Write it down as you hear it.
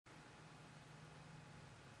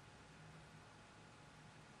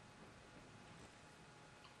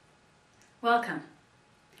Welcome.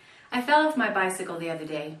 I fell off my bicycle the other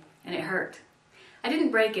day and it hurt. I didn't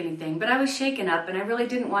break anything, but I was shaken up and I really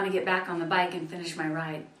didn't want to get back on the bike and finish my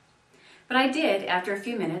ride. But I did after a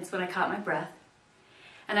few minutes when I caught my breath.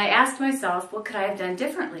 And I asked myself, what could I have done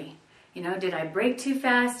differently? Did I brake too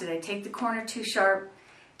fast? Did I take the corner too sharp?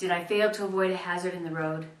 Did I fail to avoid a hazard in the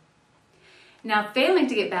road? Now, failing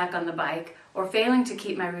to get back on the bike or failing to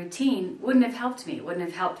keep my routine wouldn't have helped me. It wouldn't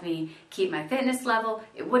have helped me keep my fitness level.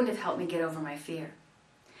 It wouldn't have helped me get over my fear.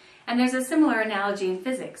 And there's a similar analogy in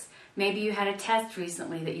physics. Maybe you had a test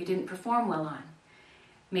recently that you didn't perform well on.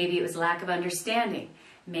 Maybe it was lack of understanding.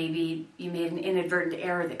 Maybe you made an inadvertent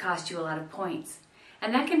error that cost you a lot of points.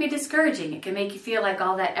 And that can be discouraging. It can make you feel like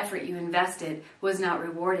all that effort you invested was not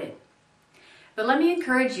rewarded. But let me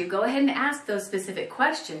encourage you, go ahead and ask those specific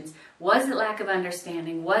questions. Was it lack of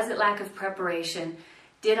understanding? Was it lack of preparation?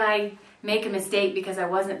 Did I make a mistake because I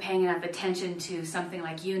wasn't paying enough attention to something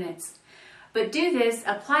like units? But do this,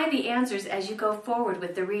 apply the answers as you go forward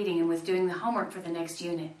with the reading and with doing the homework for the next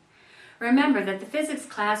unit. Remember that the physics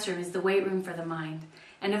classroom is the weight room for the mind,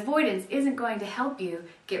 and avoidance isn't going to help you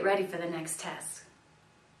get ready for the next test.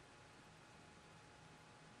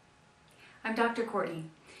 I'm Dr. Courtney.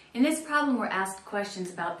 In this problem, we're asked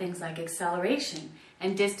questions about things like acceleration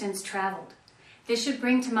and distance traveled. This should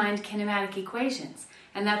bring to mind kinematic equations,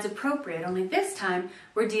 and that's appropriate, only this time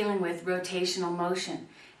we're dealing with rotational motion.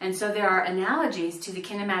 And so there are analogies to the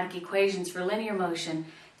kinematic equations for linear motion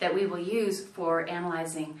that we will use for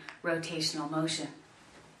analyzing rotational motion.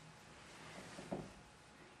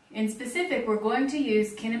 In specific, we're going to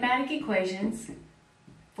use kinematic equations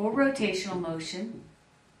for rotational motion.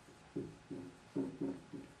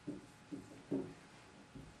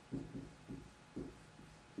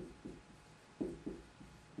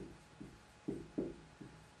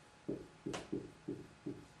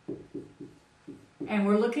 And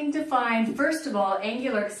we're looking to find, first of all,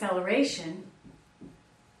 angular acceleration.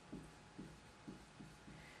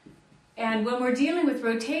 And when we're dealing with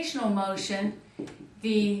rotational motion,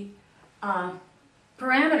 the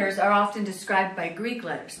parameters are often described by Greek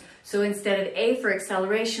letters. So instead of A for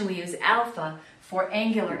acceleration, we use alpha for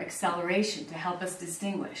angular acceleration to help us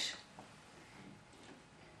distinguish.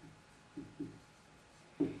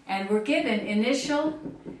 And we're given initial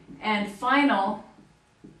and final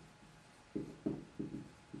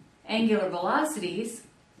angular velocities,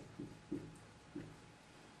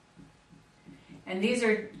 and these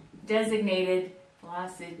are designated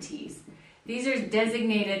velocities. These are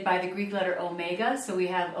designated by the Greek letter omega, so we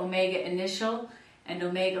have omega initial and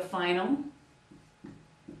omega final.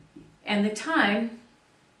 And the time,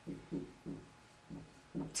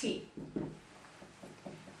 t.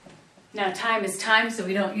 Now time is time, so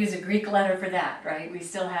we don't use a Greek letter for that, right? We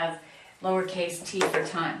still have lowercase t for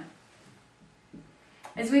time.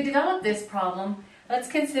 As we develop this problem, let's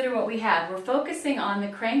consider what we have. We're focusing on the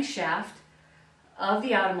crankshaft of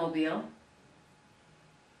the automobile,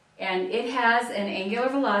 and it has an angular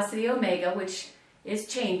velocity omega, which is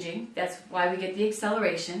changing. That's why we get the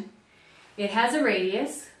acceleration. It has a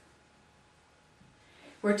radius.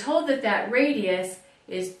 We're told that that radius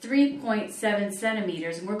is 3.7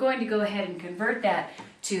 centimeters, and we're going to go ahead and convert that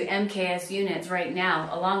to MKS units right now,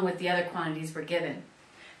 along with the other quantities we're given.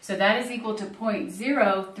 So that is equal to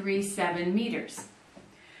 0.037 meters.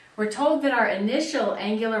 We're told that our initial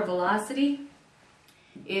angular velocity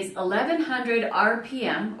is 1100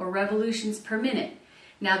 RPM, or revolutions per minute.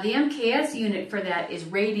 Now the MKS unit for that is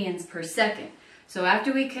radians per second. So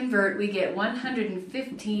after we convert, we get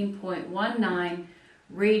 115.19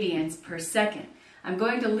 radians per second. I'm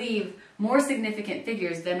going to leave more significant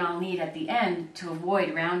figures than I'll need at the end to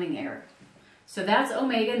avoid rounding error. So that's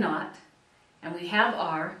omega naught. And we have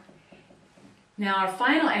r. Now our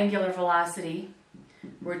final angular velocity,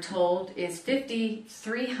 we're told, is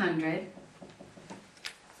 5,300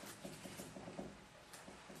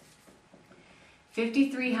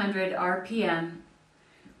 RPM,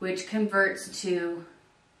 which converts to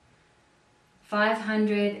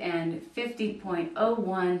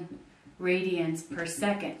 550.01 radians per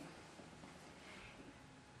second.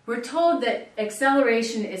 We're told that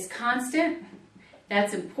acceleration is constant.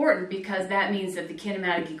 That's important because that means that the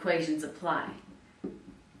kinematic equations apply.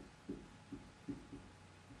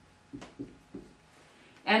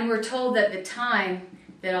 And we're told that the time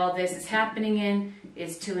that all this is happening in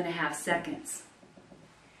is 2.5 seconds.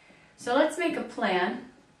 So let's make a plan.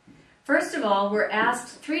 First of all, we're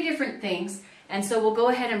asked 3 different things, and so we'll go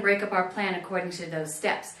ahead and break up our plan according to those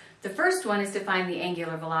steps. The first one is to find the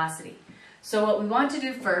angular velocity. So what we want to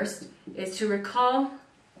do first is to recall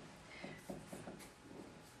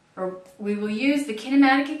or we will use the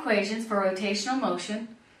kinematic equations for rotational motion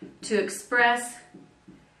to express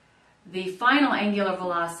the final angular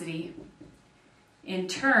velocity in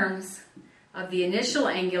terms of the initial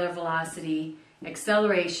angular velocity,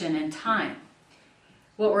 acceleration, and time.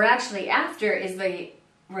 What we're actually after is the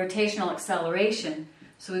rotational acceleration,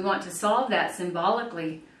 so we want to solve that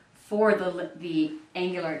symbolically for the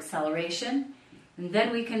angular acceleration, and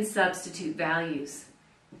then we can substitute values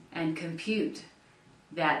and compute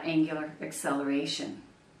that angular acceleration,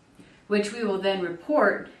 which we will then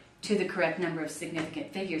report to the correct number of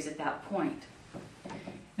significant figures at that point.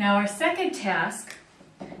 Now our second task,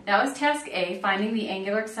 that was task A, finding the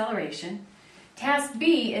angular acceleration. Task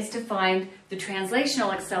B is to find the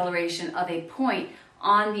translational acceleration of a point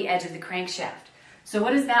on the edge of the crankshaft. So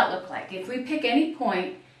what does that look like? If we pick any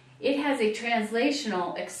point, it has a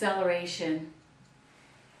translational acceleration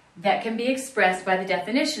that can be expressed by the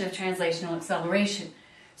definition of translational acceleration.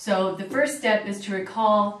 So the first step is to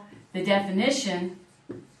recall the definition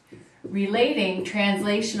relating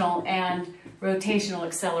translational and rotational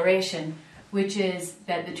acceleration, which is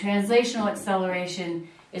that the translational acceleration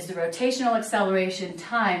is the rotational acceleration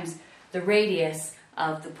times the radius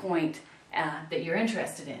of the point that you're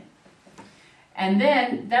interested in. And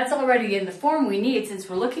then that's already in the form we need since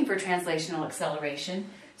we're looking for translational acceleration,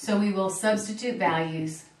 so we will substitute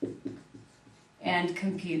values and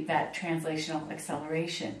compute that translational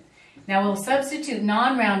acceleration. Now we'll substitute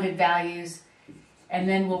non-rounded values and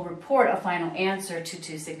then we'll report a final answer to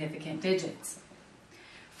 2 significant digits.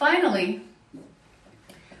 Finally,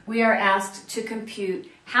 we are asked to compute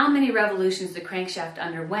how many revolutions the crankshaft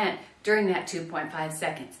underwent during that 2.5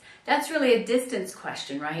 seconds. That's really a distance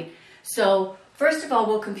question, right? So first of all,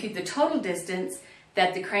 we'll compute the total distance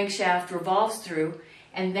that the crankshaft revolves through,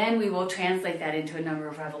 and then we will translate that into a number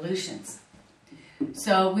of revolutions.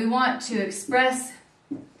 So we want to express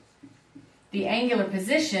the angular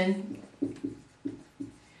position,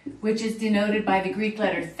 which is denoted by the Greek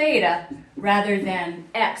letter theta rather than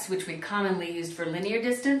x, which we commonly use for linear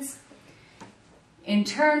distance, in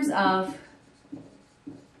terms of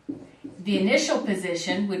the initial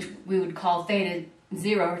position, which we would call theta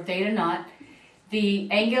 0 or theta naught,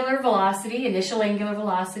 the angular velocity, initial angular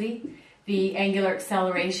velocity, the angular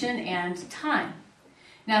acceleration, and time.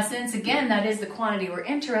 Now, since again that is the quantity we're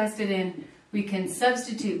interested in, we can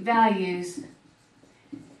substitute values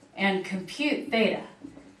and compute theta.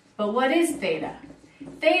 But what is theta?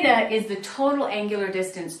 Theta is the total angular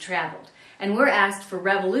distance traveled, and we're asked for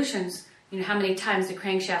revolutions, how many times the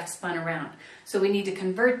crankshaft spun around. So we need to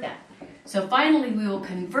convert that. So finally we will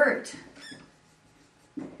convert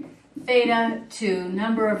theta to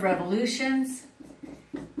number of revolutions,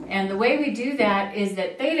 and the way we do that is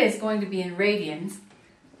that theta is going to be in radians,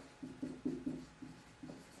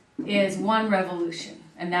 is 1 revolution,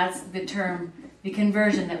 and that's the term, the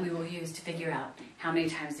conversion that we will use to figure out how many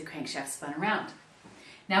times the crankshaft spun around.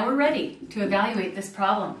 Now we're ready to evaluate this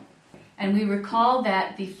problem, and we recall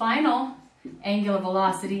that the final angular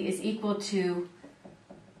velocity is equal to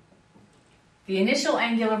the initial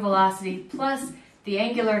angular velocity plus the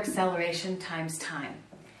angular acceleration times time.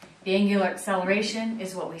 The angular acceleration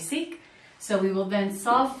is what we seek, so we will then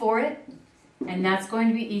solve for it, and that's going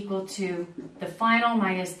to be equal to the final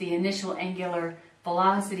minus the initial angular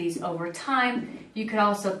velocities over time. You could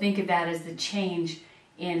also think of that as the change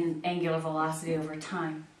in angular velocity over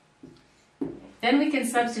time. Then we can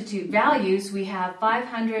substitute values. We have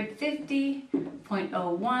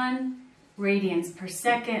 550.01 radians per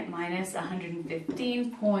second minus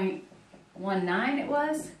 115.19 it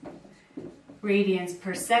was radians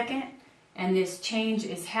per second, and this change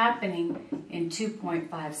is happening in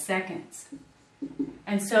 2.5 seconds.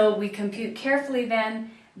 And so we compute carefully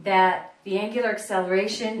then that the angular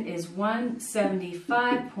acceleration is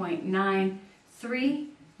 175.93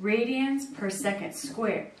 radians per second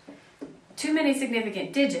squared. Too many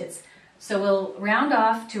significant digits, so we'll round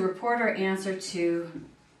off to report our answer to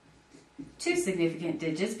 2 significant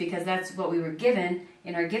digits because that's what we were given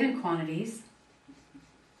in our given quantities.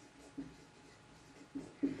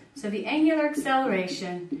 So the angular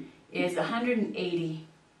acceleration is 180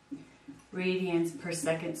 radians per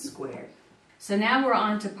second squared. So now we're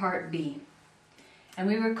on to part B. And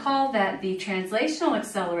we recall that the translational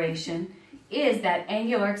acceleration is that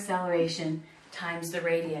angular acceleration times the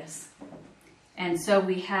radius. And so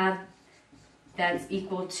we have that's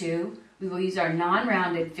equal to, we will use our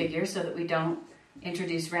non-rounded figure so that we don't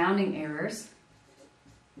introduce rounding errors,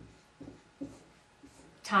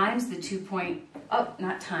 times the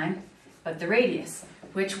the radius,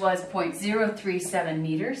 which was 0.037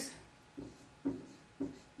 meters.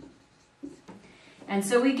 And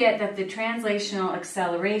so we get that the translational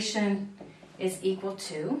acceleration is equal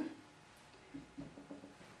to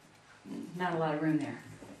not a lot of room there.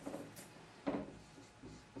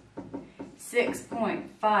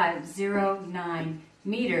 6.509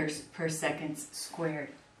 meters per second squared.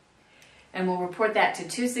 And we'll report that to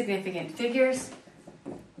two significant figures.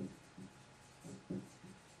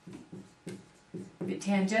 The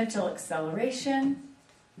tangential acceleration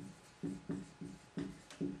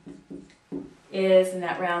is, and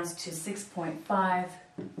that rounds to 6.5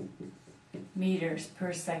 meters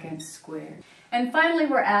per second squared. And finally,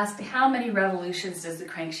 we're asked how many revolutions does the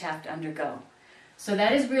crankshaft undergo? So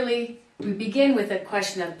that is really, we begin with a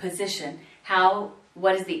question of position.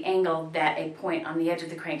 What is the angle that a point on the edge of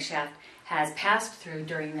the crankshaft has passed through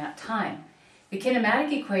during that time? The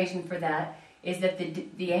kinematic equation for that is that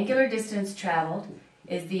the angular distance traveled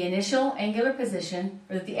is the initial angular position,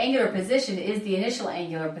 or that the angular position is the initial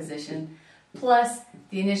angular position, plus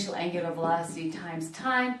the initial angular velocity times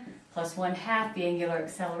time, plus 1/2 the angular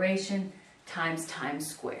acceleration times time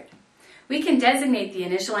squared. We can designate the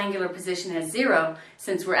initial angular position as 0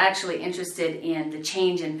 since we're actually interested in the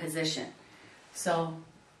change in position. So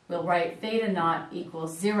we'll write theta naught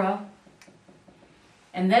equals 0.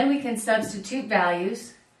 And then we can substitute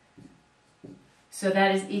values. So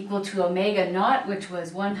that is equal to omega naught, which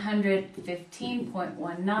was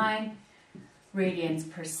 115.19 radians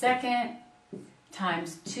per second,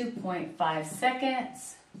 times 2.5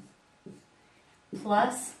 seconds,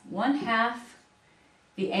 plus 1/2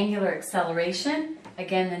 the angular acceleration,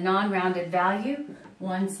 again the non-rounded value,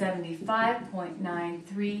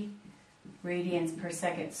 175.93 radians per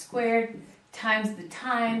second squared, times the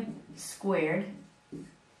time squared.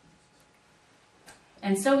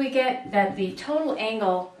 And so we get that the total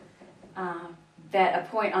angle that a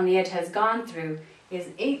point on the edge has gone through is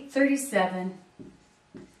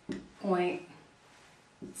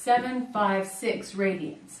 837.756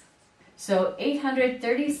 radians. So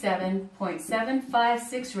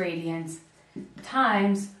 837.756 radians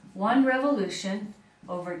times 1 revolution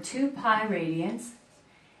over 2 pi radians,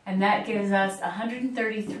 and that gives us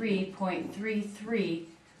 133.33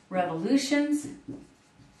 revolutions.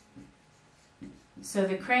 So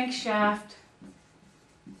the crankshaft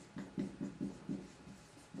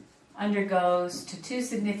undergoes, to two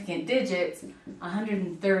significant digits,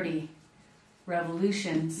 130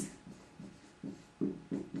 revolutions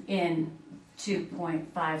in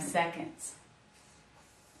 2.5 seconds.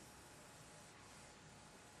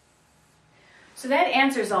 So that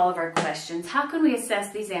answers all of our questions. How can we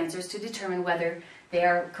assess these answers to determine whether they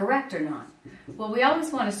are correct or not? Well, we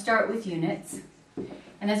always want to start with units.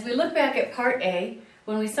 And as we look back at part A,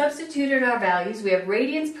 when we substituted our values, we have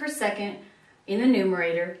radians per second in the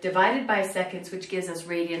numerator divided by seconds, which gives us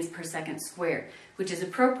radians per second squared, which is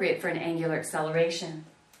appropriate for an angular acceleration.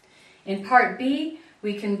 In part B,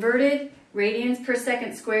 we converted radians per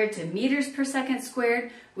second squared to meters per second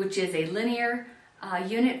squared, which is a linear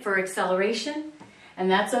unit for acceleration,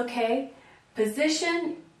 and that's okay.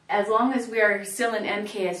 Position, as long as we are still in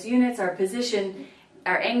MKS units, our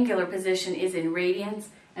angular position is in radians,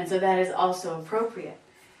 and so that is also appropriate.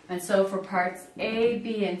 And so for parts A,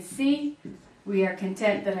 B, and C, we are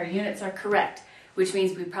content that our units are correct, which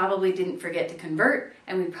means we probably didn't forget to convert,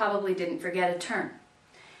 and we probably didn't forget a term.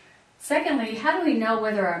 Secondly, how do we know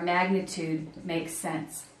whether our magnitude makes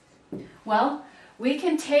sense? Well, we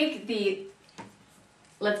can take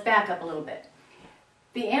let's back up a little bit.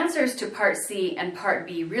 The answers to part C and part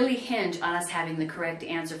B really hinge on us having the correct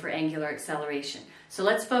answer for angular acceleration. So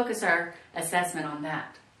let's focus our assessment on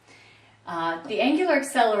that. The angular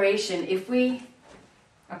acceleration, if we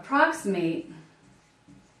approximate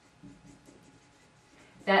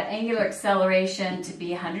that angular acceleration to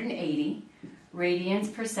be 180 radians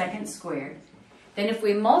per second squared, then if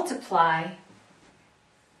we multiply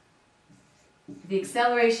the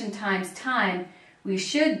acceleration times time, we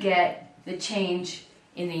should get the change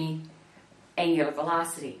in the angular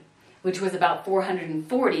velocity, which was about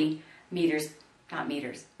 440 radians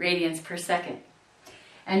per second.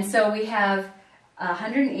 And so we have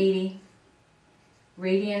 180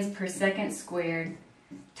 radians per second squared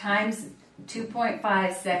times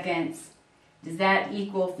 2.5 seconds. Does that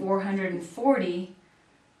equal 440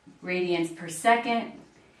 radians per second?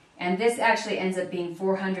 And this actually ends up being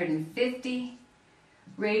 450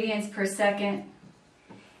 radians per second.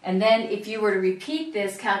 And then if you were to repeat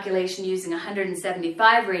this calculation using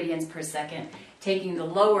 175 radians per second, taking the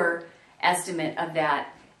lower estimate of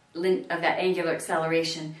that angular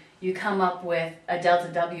acceleration, you come up with a delta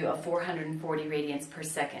W of 440 radians per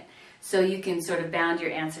second. So you can sort of bound your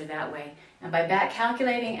answer that way. And by back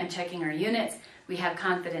calculating and checking our units, we have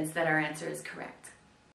confidence that our answer is correct.